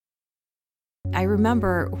I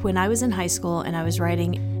remember when I was in high school and I was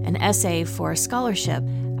writing an essay for a scholarship,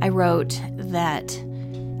 I wrote that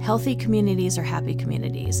healthy communities are happy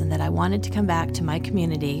communities and that I wanted to come back to my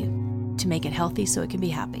community to make it healthy so it can be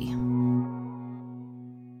happy.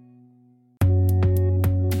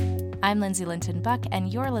 I'm Lindsay Linton Buck,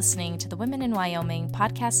 and you're listening to the Women in Wyoming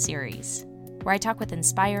podcast series, where I talk with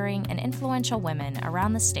inspiring and influential women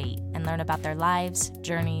around the state and learn about their lives,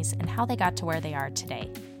 journeys, and how they got to where they are today.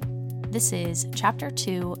 This is Chapter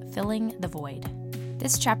 2, Filling the Void.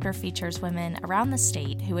 This chapter features women around the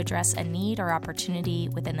state who address a need or opportunity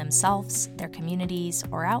within themselves, their communities,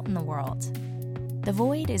 or out in the world. The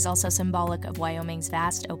void is also symbolic of Wyoming's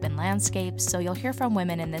vast open landscape, so you'll hear from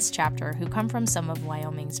women in this chapter who come from some of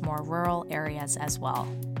Wyoming's more rural areas as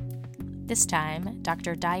well. This time,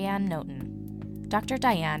 Dr. Diane Noten. Dr.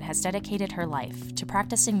 Diane has dedicated her life to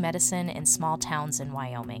practicing medicine in small towns in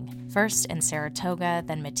Wyoming, first in Saratoga,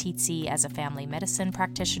 then Meeteetse as a family medicine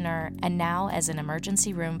practitioner, and now as an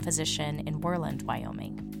emergency room physician in Worland,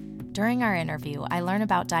 Wyoming. During our interview, I learn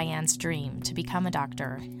about Diane's dream to become a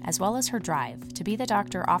doctor, as well as her drive to be the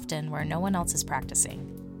doctor often where no one else is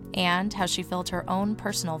practicing, and how she filled her own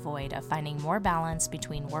personal void of finding more balance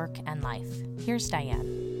between work and life. Here's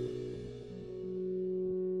Diane.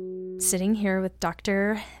 Sitting here with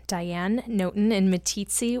Dr. Diane Noten in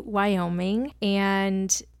Meeteetse, Wyoming,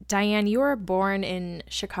 and Diane, you were born in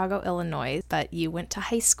Chicago, Illinois, but you went to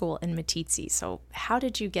high school in Meeteetse. So how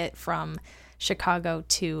did you get from Chicago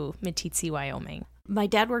to Meeteetse, Wyoming? My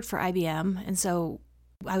dad worked for IBM, and so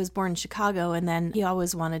I was born in Chicago, and then he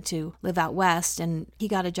always wanted to live out west, and he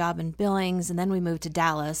got a job in Billings, and then we moved to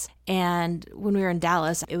Dallas. And when we were in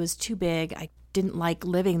Dallas, it was too big. I didn't like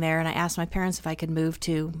living there, and I asked my parents if I could move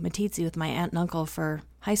to Meeteetse with my aunt and uncle for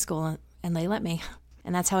high school, and they let me.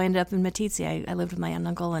 And that's how I ended up in Meeteetse. I lived with my aunt and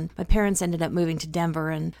uncle, and my parents ended up moving to Denver,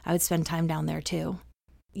 and I would spend time down there too.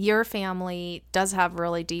 Your family does have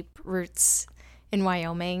really deep roots in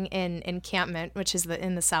Wyoming, in Encampment, which is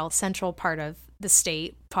in the south central part of the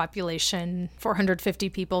state. Population 450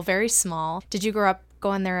 people, very small. Did you grow up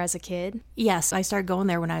going there as a kid? Yes, I started going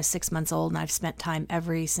there when I was 6 months old, and I've spent time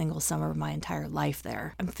every single summer of my entire life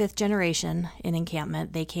there. I'm fifth generation in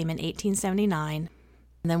Encampment. They came in 1879,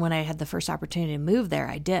 and then when I had the first opportunity to move there,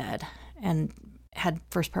 I did, and had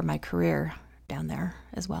first part of my career down there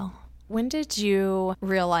as well. When did you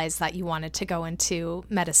realize that you wanted to go into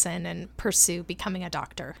medicine and pursue becoming a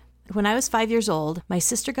doctor? When I was 5 years old, my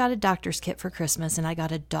sister got a doctor's kit for Christmas, and I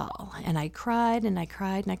got a doll. And I cried and I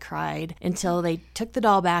cried and I cried until they took the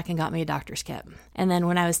doll back and got me a doctor's kit. And then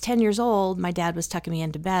when I was 10 years old, my dad was tucking me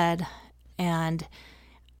into bed, and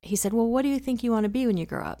he said, "Well, what do you think you want to be when you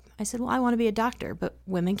grow up?" I said, "Well, I want to be a doctor, but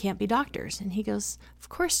women can't be doctors." And he goes, "Of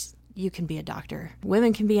course you can be a doctor.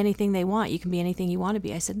 Women can be anything they want. You can be anything you want to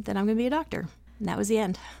be." I said, "Then I'm going to be a doctor." And that was the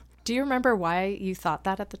end. Do you remember why you thought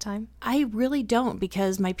that at the time? I really don't,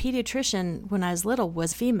 because my pediatrician when I was little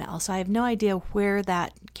was female, so I have no idea where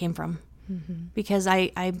that came from. Mm-hmm. Because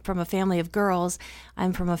I'm from a family of girls.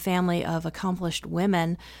 I'm from a family of accomplished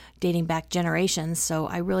women dating back generations, so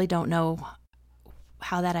I really don't know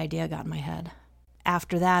how that idea got in my head.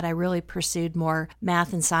 After that, I really pursued more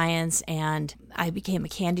math and science, and I became a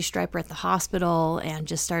candy striper at the hospital and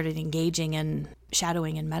just started engaging in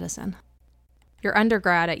shadowing in medicine. Your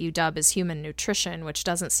undergrad at UW is human nutrition, which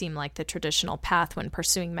doesn't seem like the traditional path when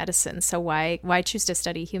pursuing medicine. So why choose to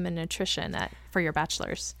study human nutrition for your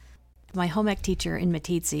bachelor's? My home ec teacher in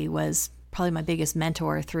Meeteetse was probably my biggest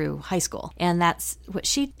mentor through high school, and that's what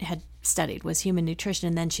she had studied, was human nutrition,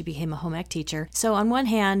 and then she became a home ec teacher. So on one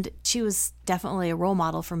hand, she was definitely a role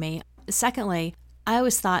model for me. Secondly, I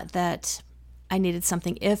always thought that I needed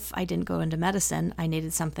something. If I didn't go into medicine, I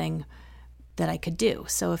needed something that I could do.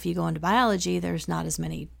 So if you go into biology, there's not as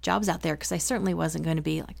many jobs out there, because I certainly wasn't going to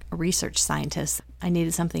be like a research scientist. I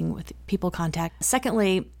needed something with people contact.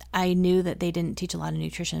 Secondly, I knew that they didn't teach a lot of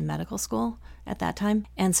nutrition in medical school at that time,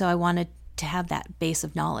 and so I wanted to have that base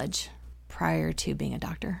of knowledge prior to being a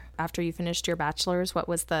doctor. After you finished your bachelor's, what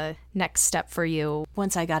was the next step for you?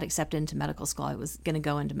 Once I got accepted into medical school, I was going to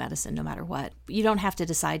go into medicine no matter what. You don't have to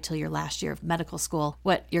decide till your last year of medical school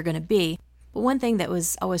what you're going to be. But one thing that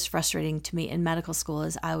was always frustrating to me in medical school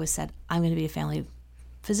is I always said, I'm going to be a family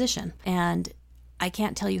physician. And I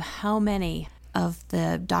can't tell you how many of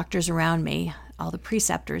the doctors around me, all the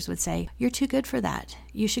preceptors, would say, "You're too good for that.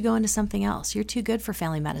 You should go into something else. You're too good for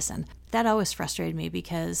family medicine." That always frustrated me,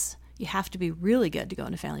 because you have to be really good to go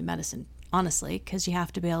into family medicine, honestly, because you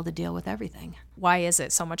have to be able to deal with everything. Why is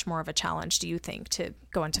it so much more of a challenge, do you think, to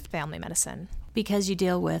go into family medicine? because you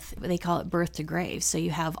deal with, they call it birth to grave. So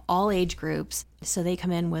you have all age groups. So they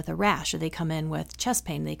come in with a rash, or they come in with chest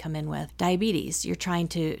pain, they come in with diabetes. You're trying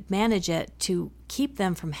to manage it to keep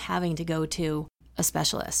them from having to go to a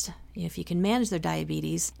specialist. If you can manage their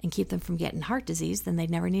diabetes and keep them from getting heart disease, then they'd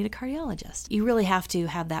never need a cardiologist. You really have to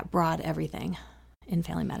have that broad everything in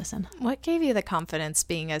family medicine. What gave you the confidence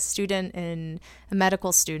being a student and a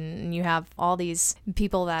medical student, and you have all these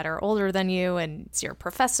people that are older than you and it's your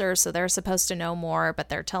professor, so they're supposed to know more, but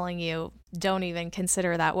they're telling you don't even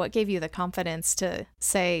consider that? What gave you the confidence to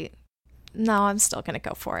say, no, I'm still going to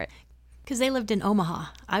go for it? Because they lived in Omaha.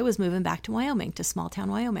 I was moving back to Wyoming, to small town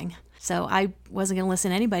Wyoming. So I wasn't going to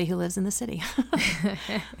listen to anybody who lives in the city.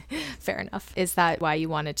 Fair enough. Is that why you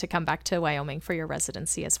wanted to come back to Wyoming for your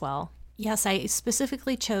residency as well? Yes, I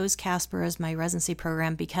specifically chose Casper as my residency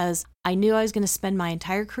program because I knew I was going to spend my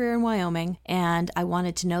entire career in Wyoming, and I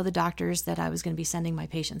wanted to know the doctors that I was going to be sending my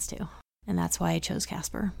patients to. And that's why I chose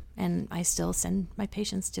Casper. And I still send my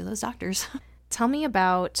patients to those doctors. Tell me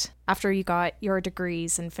about, after you got your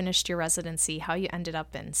degrees and finished your residency, how you ended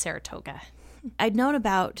up in Saratoga. I'd known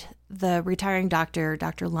about the retiring doctor,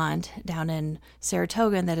 Dr. Lund, down in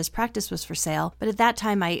Saratoga, and that his practice was for sale. But at that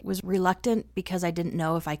time, I was reluctant because I didn't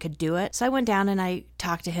know if I could do it. So I went down and I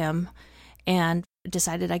talked to him and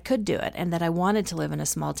decided I could do it, and that I wanted to live in a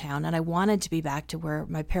small town, and I wanted to be back to where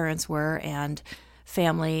my parents were and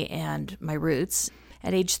family and my roots.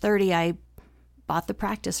 At age 30, I bought the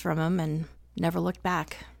practice from him and never looked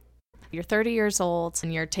back. You're 30 years old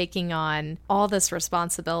and you're taking on all this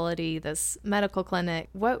responsibility, this medical clinic.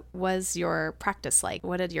 What was your practice like?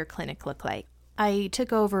 What did your clinic look like? I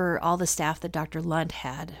took over all the staff that Dr. Lund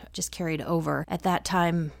had, just carried over. At that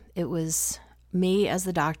time, it was me as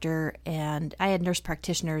the doctor, and I had nurse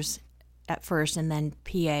practitioners at first and then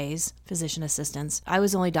PAs, physician assistants. I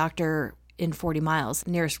was the only doctor in 40 miles.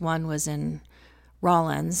 The nearest one was in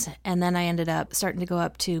Rawlins, and then I ended up starting to go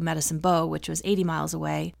up to Medicine Bow, which was 80 miles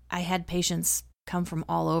away. I had patients come from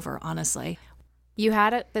all over, honestly. You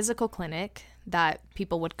had a physical clinic that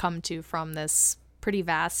people would come to from this pretty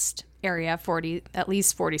vast area, at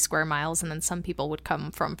least 40 square miles, and then some people would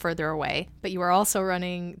come from further away. But you were also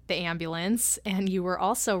running the ambulance, and you were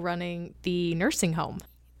also running the nursing home.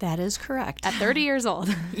 That is correct. At 30 years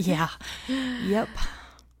old. Yeah. Yep.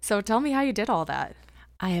 So tell me how you did all that.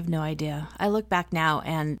 I have no idea. I look back now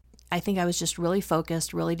and I think I was just really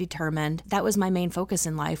focused, really determined. That was my main focus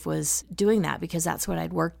in life, was doing that, because that's what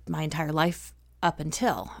I'd worked my entire life up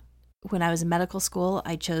until. When I was in medical school,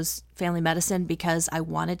 I chose family medicine because I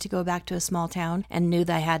wanted to go back to a small town and knew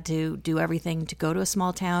that I had to do everything to go to a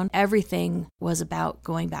small town. Everything was about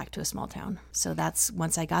going back to a small town. So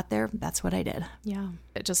once I got there, that's what I did. Yeah.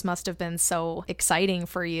 It just must have been so exciting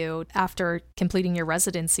for you after completing your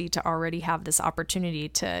residency to already have this opportunity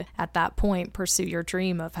to, at that point, pursue your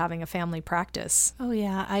dream of having a family practice. Oh,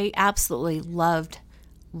 yeah. I absolutely loved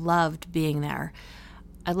being there.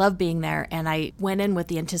 I love being there, and I went in with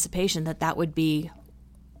the anticipation that that would be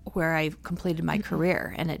where I completed my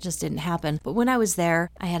career, and it just didn't happen. But when I was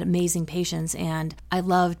there, I had amazing patients, and I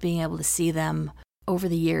loved being able to see them over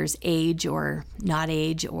the years age or not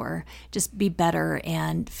age, or just be better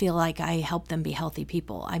and feel like I helped them be healthy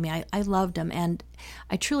people. I mean, I loved them, and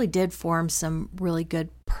I truly did form some really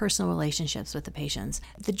good personal relationships with the patients.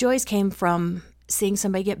 The joys came from seeing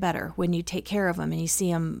somebody get better when you take care of them and you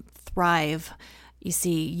see them thrive. You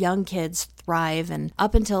see young kids thrive, and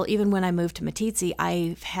up until even when I moved to Meeteetse,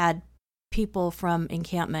 I've had people from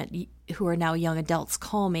encampment who are now young adults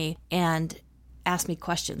call me and ask me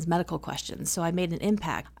questions, medical questions. So I made an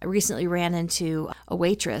impact. I recently ran into a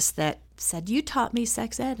waitress that said, "You taught me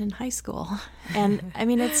sex ed in high school." And I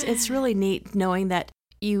mean, it's really neat knowing that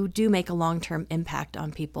you do make a long-term impact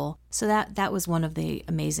on people. So that was one of the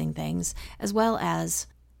amazing things, as well as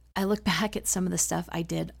I look back at some of the stuff I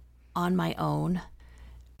did on my own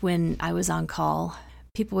when I was on call.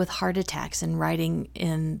 People with heart attacks and riding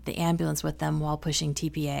in the ambulance with them while pushing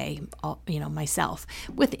TPA, myself,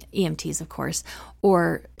 with EMTs, of course,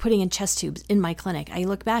 or putting in chest tubes in my clinic. I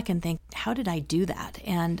look back and think, how did I do that?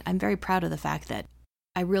 And I'm very proud of the fact that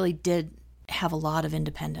I really did have a lot of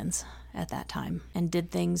independence at that time and did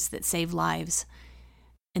things that saved lives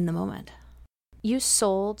in the moment. You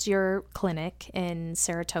sold your clinic in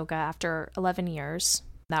Saratoga after 11 years.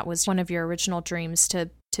 That was one of your original dreams, to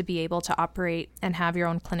be able to operate and have your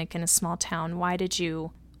own clinic in a small town. Why did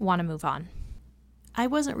you want to move on? I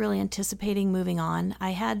wasn't really anticipating moving on.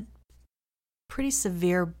 I had pretty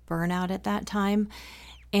severe burnout at that time,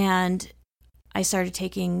 and I started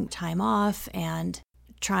taking time off and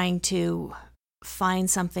trying to find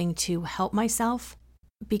something to help myself.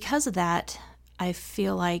 Because of that, I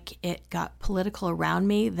feel like it got political around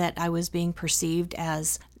me, that I was being perceived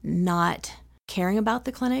as not caring about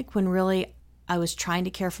the clinic when really I was trying to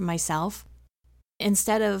care for myself.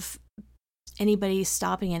 Instead of anybody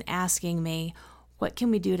stopping and asking me, what can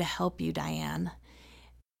we do to help you, Diane?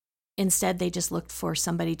 Instead, they just looked for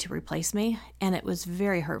somebody to replace me, and it was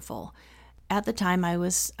very hurtful. At the time, I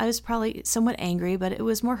was probably somewhat angry, but it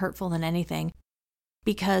was more hurtful than anything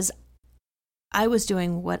because I was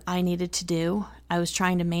doing what I needed to do. I was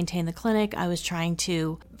trying to maintain the clinic. I was trying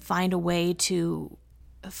to find a way to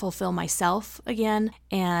fulfill myself again,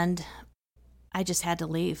 and I just had to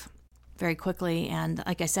leave very quickly. And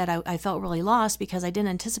like I said, I felt really lost because I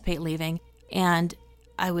didn't anticipate leaving, and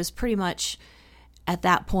I was pretty much at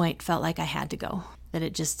that point felt like I had to go,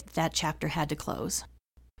 that chapter had to close.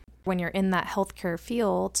 When you're in that healthcare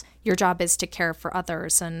field, your job is to care for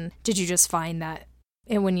others. And did you just find that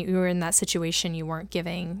when you were in that situation, you weren't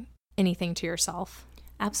giving anything to yourself?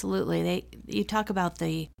 Absolutely. You talk about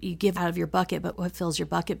you give out of your bucket, but what fills your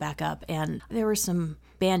bucket back up? And there were some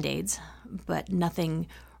Band-Aids, but nothing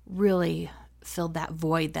really filled that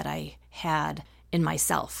void that I had in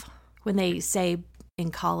myself. When they say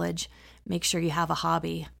in college, make sure you have a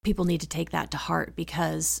hobby, people need to take that to heart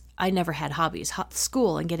because I never had hobbies.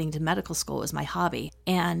 School and getting to medical school was my hobby.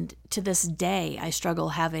 And to this day, I struggle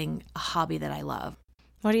having a hobby that I love.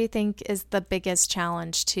 What do you think is the biggest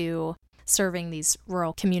challenge to serving these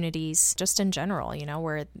rural communities, just in general,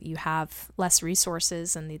 where you have less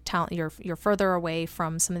resources and the talent, you're further away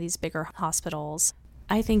from some of these bigger hospitals?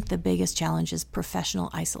 I think the biggest challenge is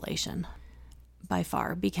professional isolation by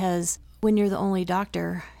far, because when you're the only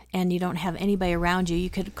doctor and you don't have anybody around you,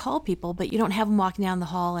 you could call people, but you don't have them walking down the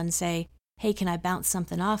hall and say, hey, can I bounce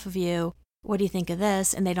something off of you? What do you think of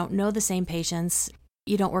this? And they don't know the same patients.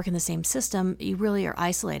 You don't work in the same system. You really are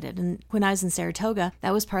isolated. And when I was in Saratoga,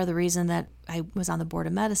 that was part of the reason that I was on the Board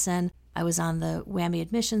of Medicine. I was on the WWAMI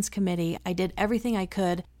admissions committee. I did everything I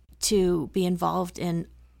could to be involved in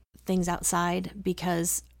things outside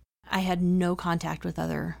because I had no contact with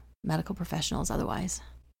other medical professionals otherwise.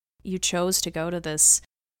 You chose to go to this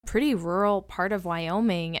pretty rural part of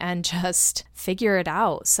Wyoming and just figure it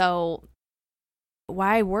out. So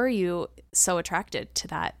why were you so attracted to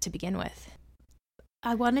that to begin with?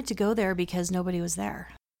 I wanted to go there because nobody was there.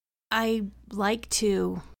 I like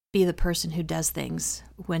to be the person who does things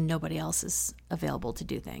when nobody else is available to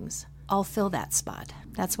do things. I'll fill that spot.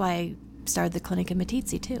 That's why I started the clinic in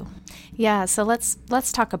Meeteetse too. Yeah, so let's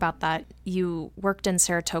talk about that. You worked in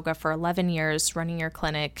Saratoga for 11 years running your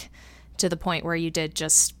clinic to the point where you did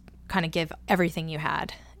just kind of give everything you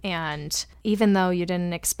had. And even though you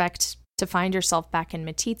didn't expect to find yourself back in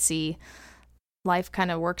Meeteetse, life kind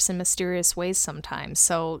of works in mysterious ways sometimes.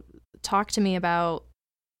 So talk to me about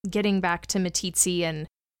getting back to Meeteetse and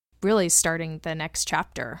really starting the next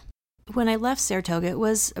chapter. When I left Saratoga, it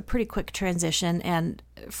was a pretty quick transition, and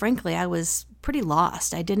frankly, I was pretty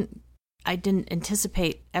lost. I didn't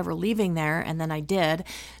anticipate ever leaving there, and then I did.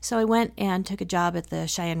 So I went and took a job at the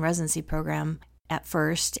Cheyenne residency program at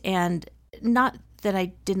first, and not that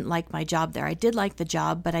I didn't like my job there. I did like the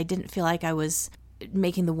job, but I didn't feel like I was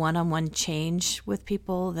making the one-on-one change with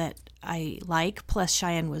people that I like. Plus,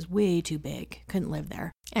 Cheyenne was way too big. Couldn't live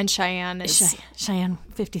there. And Cheyenne is... Cheyenne,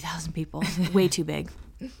 50,000 people. Way too big.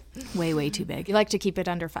 Way too big. You like to keep it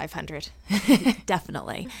under 500.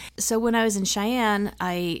 Definitely. So when I was in Cheyenne,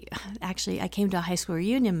 I came to a high school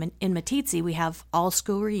reunion in Meeteetse. We have all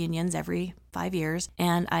school reunions every 5 years,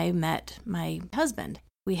 and I met my husband.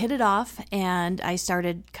 We hit it off, and I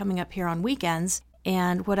started coming up here on weekends.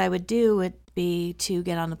 And what I would do would be to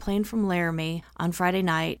get on a plane from Laramie on Friday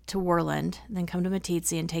night to Worland, then come to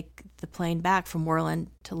Meeteetse and take the plane back from Worland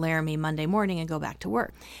to Laramie Monday morning and go back to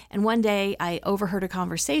work. And one day I overheard a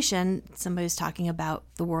conversation. Somebody was talking about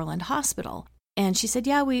the Worland Hospital. And she said,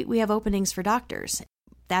 yeah, we have openings for doctors.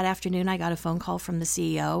 That afternoon I got a phone call from the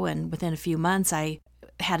CEO, and within a few months I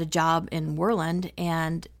had a job in Worland.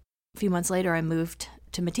 And a few months later I moved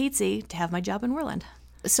to Meeteetse to have my job in Worland.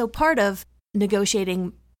 So part of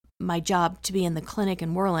negotiating my job to be in the clinic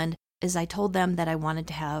in Worland is I told them that I wanted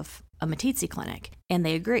to have a Meeteetse clinic, and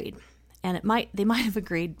they agreed. And they might have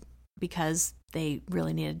agreed because they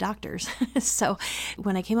really needed doctors. So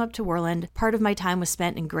when I came up to Worland, part of my time was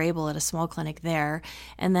spent in Grable at a small clinic there.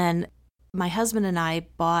 And then my husband and I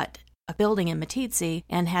bought a building in Meeteetse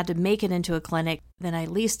and had to make it into a clinic. Then I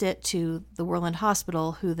leased it to the Worland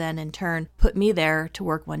Hospital, who then in turn put me there to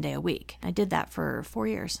work 1 day a week. I did that for 4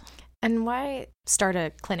 years. And why start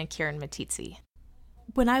a clinic here in Meeteetse?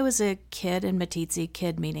 When I was a kid in Meeteetse,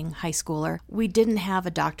 kid meaning high schooler, we didn't have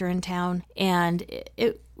a doctor in town, and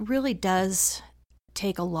it really does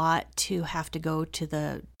take a lot to have to go to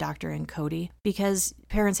the doctor in Cody because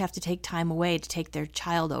parents have to take time away to take their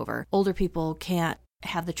child over. Older people can't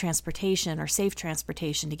have the transportation or safe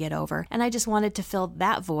transportation to get over. And I just wanted to fill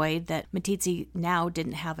that void that Meeteetse now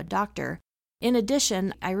didn't have a doctor. In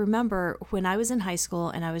addition, I remember when I was in high school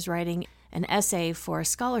and I was writing an essay for a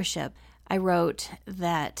scholarship, I wrote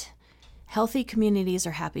that healthy communities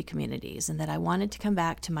are happy communities and that I wanted to come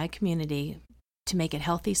back to my community to make it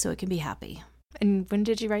healthy so it can be happy. And when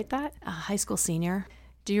did you write that? A high school senior.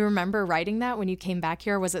 Do you remember writing that when you came back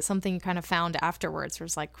here? Was it something you kind of found afterwards? Or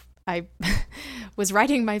was like, I was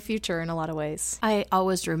writing my future in a lot of ways? I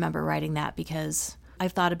always remember writing that because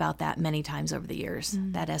I've thought about that many times over the years,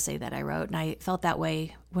 that essay that I wrote. And I felt that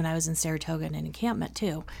way when I was in Saratoga and in encampment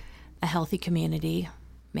too. A healthy community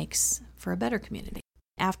makes for a better community.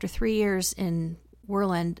 After 3 years in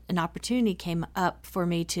Worland, an opportunity came up for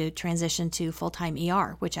me to transition to full-time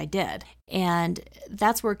ER, which I did. And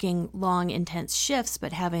that's working long, intense shifts,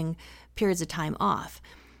 but having periods of time off.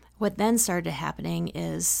 What then started happening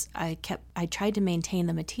is I tried to maintain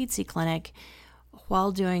the Meeteetse clinic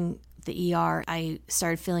while doing the ER. I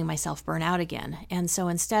started feeling myself burn out again. And so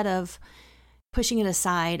instead of pushing it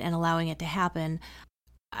aside and allowing it to happen,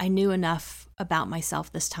 I knew enough about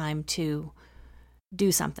myself this time to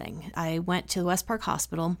do something. I went to West Park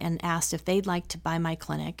Hospital and asked if they'd like to buy my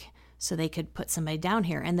clinic so they could put somebody down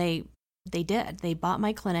here. And they did. They bought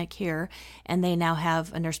my clinic here, and they now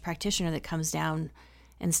have a nurse practitioner that comes down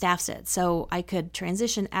and staffs it. So I could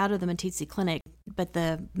transition out of the Meeteetse clinic, but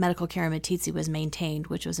the medical care in Meeteetse was maintained,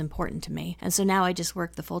 which was important to me. And so now I just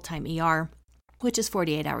work the full-time ER, which is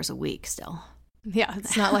 48 hours a week still. Yeah,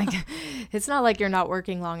 it's not like you're not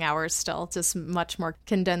working long hours still, just much more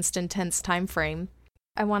condensed, intense time frame.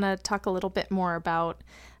 I want to talk a little bit more about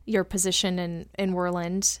your position in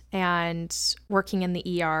Worland and working in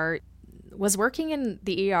the ER. Was working in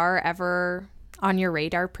the ER ever on your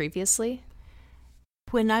radar previously?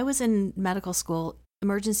 When I was in medical school,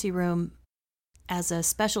 emergency room as a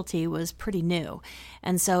specialty was pretty new.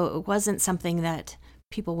 And so it wasn't something that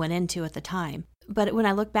people went into at the time. But when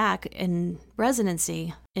I look back in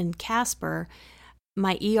residency in Casper,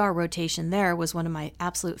 my ER rotation there was one of my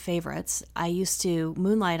absolute favorites. I used to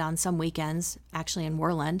moonlight on some weekends, actually in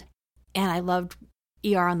Worland, and I loved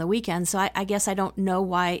ER on the weekends. So I guess I don't know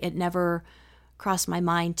why it never crossed my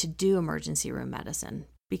mind to do emergency room medicine,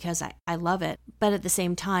 because I love it. But at the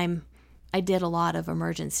same time, I did a lot of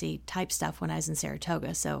emergency type stuff when I was in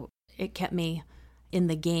Saratoga, so it kept me in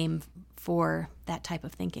the game for that type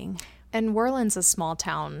of thinking. And Worland's a small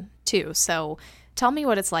town too, so tell me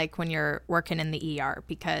what it's like when you're working in the ER,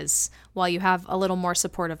 because while you have a little more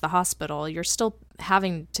support of the hospital, you're still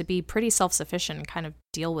having to be pretty self-sufficient and kind of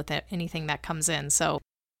deal with anything that comes in. So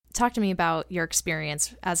talk to me about your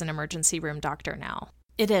experience as an emergency room doctor now.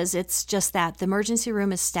 It is. It's just that. The emergency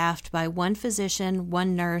room is staffed by one physician,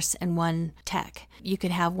 one nurse, and one tech. You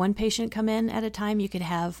could have one patient come in at a time. You could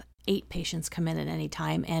have 8 patients come in at any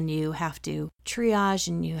time, and you have to triage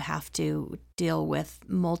and you have to deal with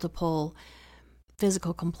multiple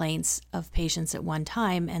physical complaints of patients at one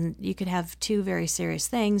time. And you could have 2 very serious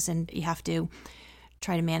things, and you have to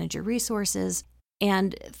try to manage your resources.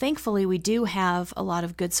 And thankfully, we do have a lot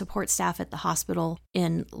of good support staff at the hospital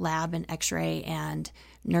in lab and x-ray and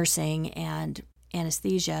nursing and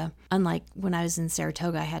anesthesia. Unlike when I was in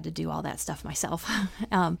Saratoga, I had to do all that stuff myself.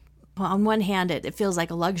 Well, on one hand, it feels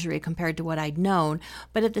like a luxury compared to what I'd known.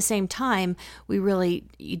 But at the same time,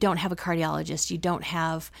 you don't have a cardiologist. You don't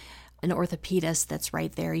have an orthopedist that's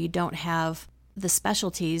right there. You don't have the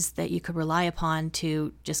specialties that you could rely upon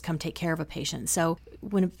to just come take care of a patient. So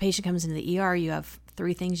when a patient comes into the ER, you have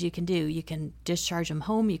 3 things you can do. You can discharge them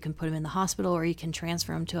home, you can put them in the hospital, or you can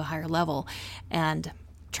transfer them to a higher level. And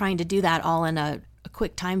trying to do that all in a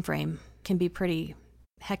quick time frame can be pretty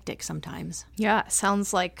hectic sometimes. Yeah,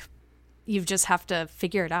 sounds like you just have to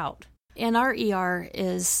figure it out. And our ER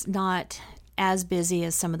is not as busy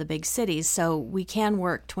as some of the big cities, so we can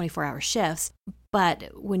work 24-hour shifts.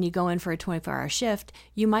 But when you go in for a 24-hour shift,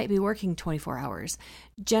 you might be working 24 hours.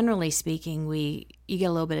 Generally speaking, you get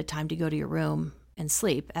a little bit of time to go to your room and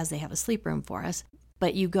sleep, as they have a sleep room for us.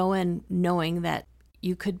 But you go in knowing that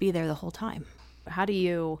you could be there the whole time. How do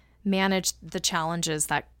you manage the challenges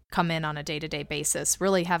that come in on a day-to-day basis,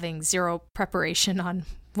 really having zero preparation on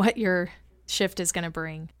what your shift is going to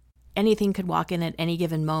bring? Anything could walk in at any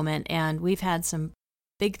given moment, and we've had some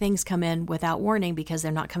big things come in without warning because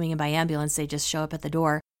they're not coming in by ambulance. They just show up at the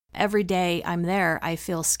door. Every day I'm there, I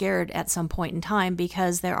feel scared at some point in time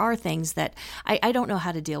because there are things that I don't know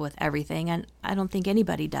how to deal with everything, and I don't think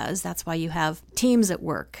anybody does. That's why you have teams at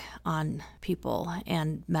work on people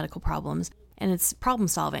and medical problems. and it's problem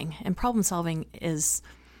solving. And problem solving is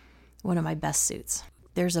one of my best suits.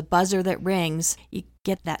 There's a buzzer that rings. You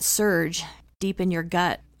get that surge deep in your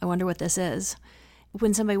gut. I wonder what this is.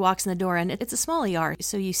 When somebody walks in the door, and it's a small ER,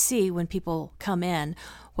 so you see when people come in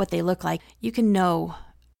what they look like. You can know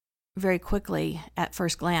very quickly at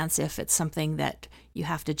first glance if it's something that you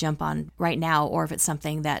have to jump on right now or if it's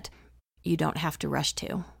something that you don't have to rush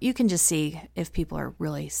to. You can just see if people are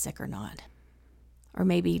really sick or not. Or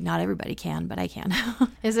maybe not everybody can, but I can.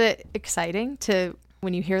 Is it exciting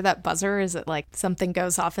when you hear that buzzer, is it like something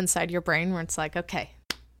goes off inside your brain where it's like, okay,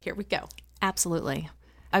 here we go? Absolutely.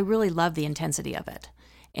 I really love the intensity of it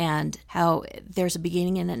and how there's a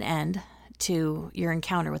beginning and an end to your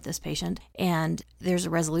encounter with this patient, and there's a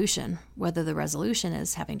resolution. Whether the resolution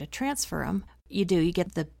is having to transfer them, you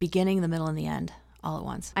get the beginning, the middle, and the end all at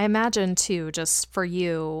once. I imagine, too, just for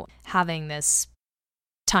you, having this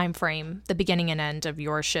time frame, the beginning and end of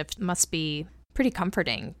your shift must be pretty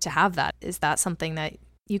comforting to have that. Is that something that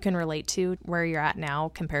you can relate to where you're at now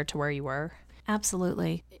compared to where you were?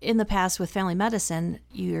 Absolutely. In the past with family medicine,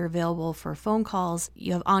 you're available for phone calls.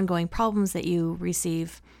 You have ongoing problems that you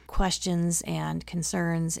receive, questions and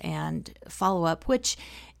concerns and follow-up, which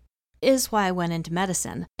is why I went into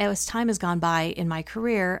medicine. As time has gone by in my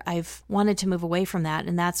career, I've wanted to move away from that,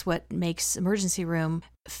 and that's what makes emergency room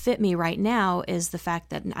fit me right now, is the fact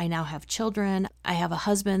that I now have children. I have a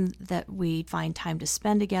husband that we find time to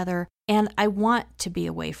spend together, and I want to be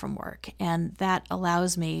away from work, and that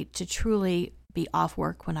allows me to truly be off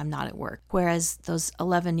work when I'm not at work. Whereas those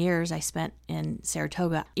 11 years I spent in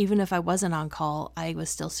Saratoga, even if I wasn't on call, I was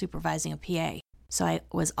still supervising a PA. So I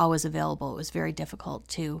was always available. It was very difficult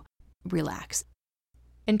to relax.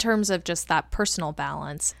 In terms of just that personal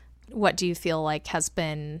balance, what do you feel like has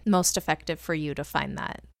been most effective for you to find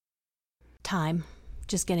that? Time,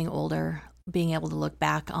 just getting older, being able to look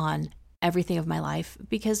back on everything of my life.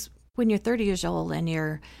 Because when you're 30 years old and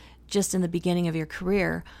you're just in the beginning of your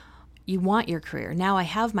career, you want your career. Now I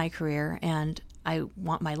have my career and I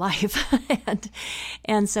want my life.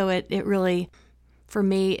 and so it really, for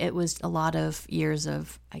me, it was a lot of years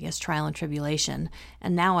of, I guess, trial and tribulation.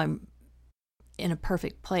 And now I'm in a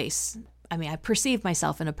perfect place. I mean, I perceive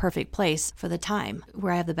myself in a perfect place for the time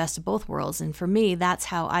where I have the best of both worlds. And for me, that's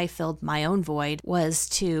how I filled my own void, was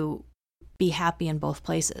to be happy in both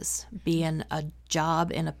places, be in a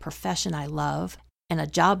job, in a profession I love, and a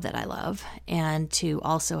job that I love, and to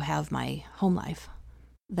also have my home life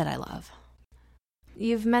that I love.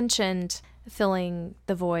 You've mentioned filling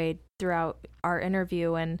the void throughout our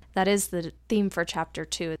interview, and that is the theme for Chapter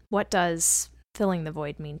 2. What does filling the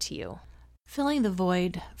void mean to you? Filling the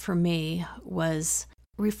void for me was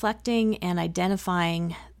reflecting and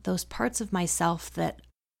identifying those parts of myself that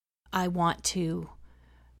I want to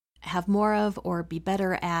have more of or be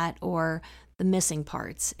better at, or the missing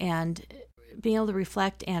parts, and being able to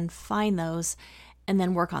reflect and find those and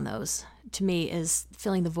then work on those, to me, is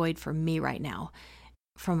filling the void for me right now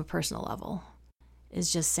from a personal level,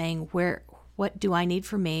 is just saying what do I need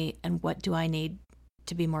for me and what do I need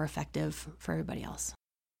to be more effective for everybody else.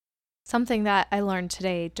 Something that I learned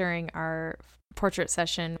today during our portrait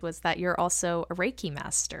session was that you're also a Reiki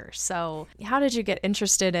master. So how did you get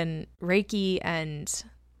interested in Reiki, and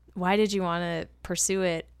why did you want to pursue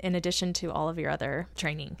it in addition to all of your other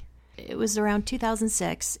training? It was around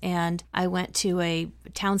 2006, and I went to a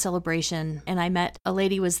town celebration, and I met a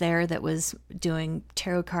lady was there that was doing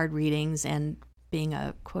tarot card readings and being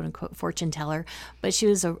a quote-unquote fortune teller, but she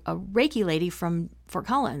was a Reiki lady from Fort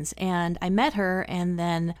Collins, and I met her, and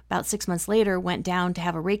then about 6 months later went down to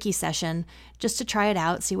have a Reiki session just to try it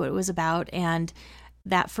out, see what it was about, and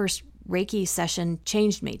that first Reiki session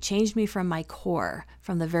changed me from my core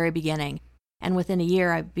from the very beginning, and within a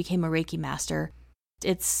year I became a Reiki master.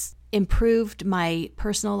 It's improved my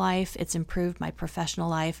personal life, it's improved my professional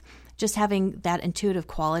life, just having that intuitive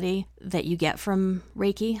quality that you get from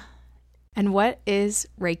Reiki. And what is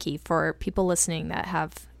Reiki for people listening that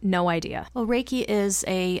have no idea? Well, Reiki is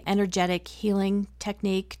an energetic healing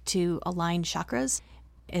technique to align chakras.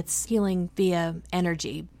 It's healing via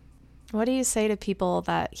energy. What do you say to people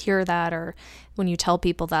that hear that, or when you tell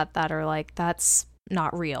people that are like, that's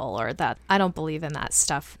not real, or that I don't believe in that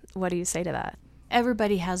stuff? What do you say to that?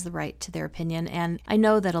 Everybody has the right to their opinion, and I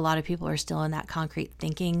know that a lot of people are still in that concrete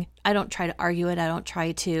thinking. I don't try to argue it. I don't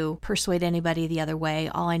try to persuade anybody the other way.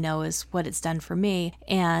 All I know is what it's done for me,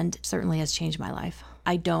 and certainly has changed my life.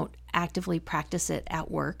 I don't actively practice it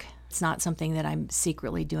at work. It's not something that I'm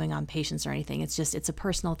secretly doing on patients or anything. It's a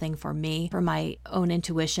personal thing for me, for my own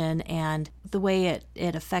intuition, and the way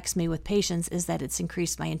it affects me with patients is that it's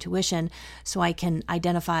increased my intuition so I can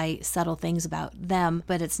identify subtle things about them,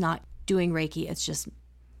 but it's not doing Reiki. It's just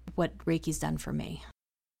what Reiki's done for me.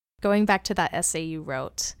 Going back to that essay you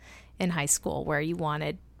wrote in high school where you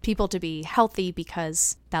wanted people to be healthy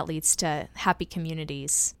because that leads to happy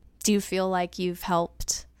communities, do you feel like you've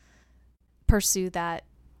helped pursue that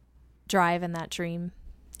drive and that dream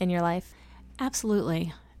in your life?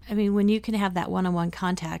 Absolutely. I mean, when you can have that one-on-one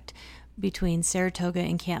contact between Saratoga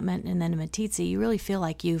Encampment and then Meeteetse, you really feel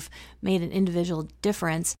like you've made an individual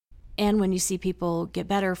difference. And when you see people get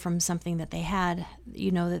better from something that they had, you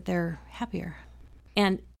know that they're happier.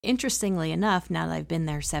 And interestingly enough, now that I've been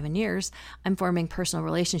there 7 years, I'm forming personal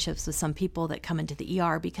relationships with some people that come into the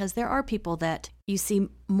ER, because there are people that you see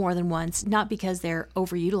more than once, not because they're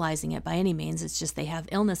overutilizing it by any means. It's just they have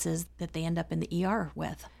illnesses that they end up in the ER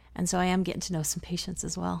with. And so I am getting to know some patients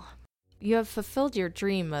as well. You have fulfilled your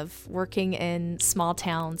dream of working in small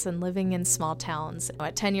towns and living in small towns.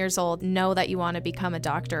 At 10 years old, know that you want to become a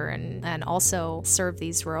doctor and also serve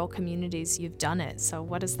these rural communities. You've done it. So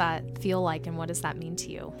what does that feel like and what does that mean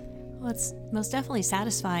to you? Well, it's most definitely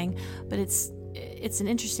satisfying, but it's an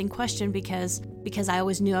interesting question because I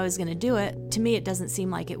always knew I was going to do it. To me, it doesn't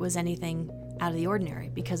seem like it was anything out of the ordinary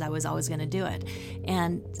because I was always going to do it.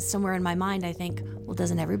 And somewhere in my mind, I think, well,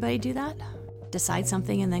 doesn't everybody do that? Decide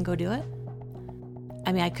something and then go do it?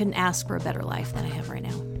 I mean, I couldn't ask for a better life than I have right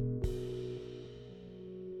now.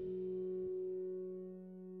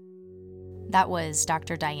 That was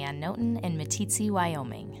Dr. Diane Noten in Meeteetse,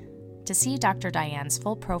 Wyoming. To see Dr. Diane's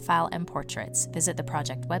full profile and portraits, visit the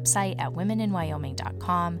project website at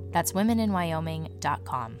womeninwyoming.com. That's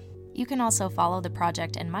womeninwyoming.com. You can also follow the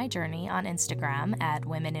project and my journey on Instagram at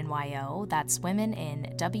womeninwyo, that's women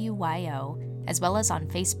in WYO, as well as on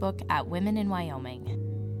Facebook at Women in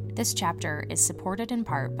Wyoming. This chapter is supported in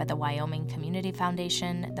part by the Wyoming Community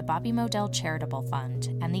Foundation, the Bobby Modell Charitable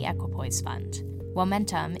Fund, and the Equipoise Fund.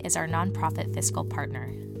 Momentum is our nonprofit fiscal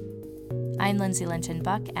partner. I'm Lindsay Linton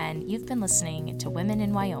Buck, and you've been listening to Women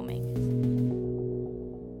in Wyoming.